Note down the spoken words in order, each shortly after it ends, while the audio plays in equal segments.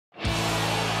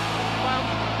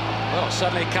Well,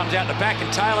 suddenly it comes out the back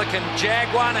and Taylor can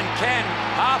jag one and can.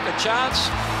 Half a chance,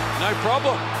 no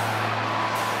problem.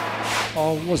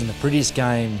 Oh, it wasn't the prettiest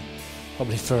game,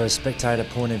 probably for a spectator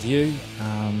point of view.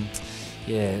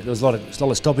 Yeah, there was a lot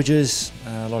of stoppages,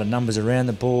 a lot of numbers around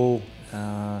the ball.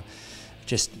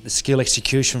 Just the skill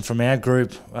execution from our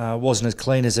group wasn't as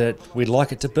clean as we'd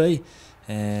like it to be,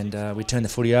 and we turned the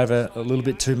footy over a little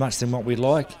bit too much than what we'd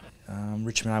like.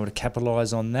 Richmond able to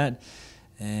capitalise on that,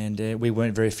 and we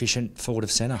weren't very efficient forward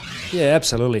of centre. Yeah,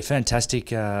 absolutely, fantastic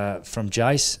from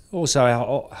Jace. Also,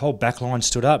 our whole back line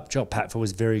stood up. Joel Patford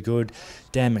was very good.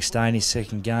 Dan McStaney's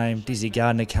second game. Dizzy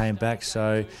Gardner came back,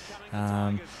 so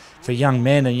for young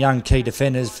men and young key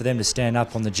defenders, for them to stand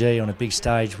up on the G on a big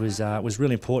stage was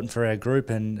really important for our group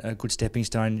and a good stepping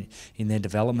stone in their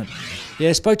development. Yeah,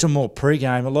 I spoke to them more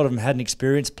pre-game. A lot of them hadn't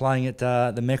experienced playing at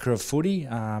the mecca of footy.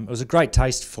 It was a great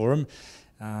taste for them.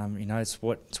 You know, it's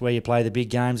where you play the big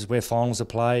games, it's where finals are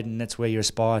played, and that's where you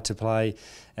aspire to play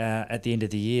at the end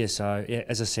of the year. So, yeah,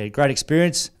 as I said, great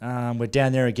experience. We're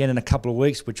down there again in a couple of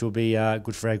weeks, which will be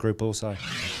good for our group also.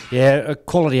 Yeah, a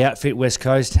quality outfit, West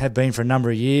Coast, have been for a number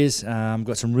of years.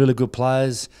 Got some really good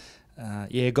players.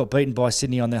 Yeah, got beaten by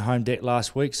Sydney on their home deck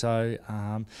last week, so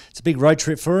it's a big road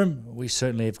trip for them. We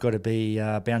certainly have got to be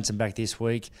bouncing back this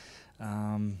week.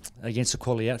 Against a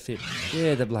quality outfit.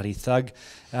 Yeah, the bloody thug.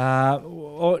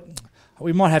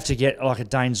 We might have to get like a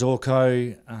Dane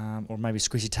Zorko or maybe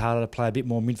Squishy Taylor to play a bit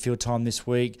more midfield time this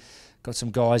week. Got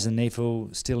some guys in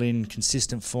Neefel still in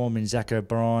consistent form in Zach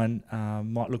O'Brien.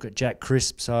 Might look at Jack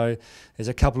Crisp. So there's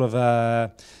a couple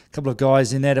of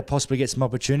guys in there to possibly get some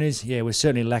opportunities. Yeah, we're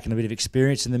certainly lacking a bit of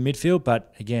experience in the midfield,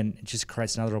 but again, it just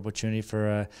creates another opportunity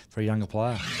for a younger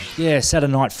player. Yeah,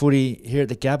 Saturday night footy here at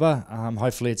the Gabba.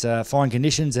 Hopefully it's fine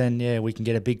conditions, and yeah, we can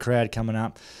get a big crowd coming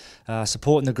up,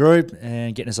 supporting the group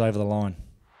and getting us over the line.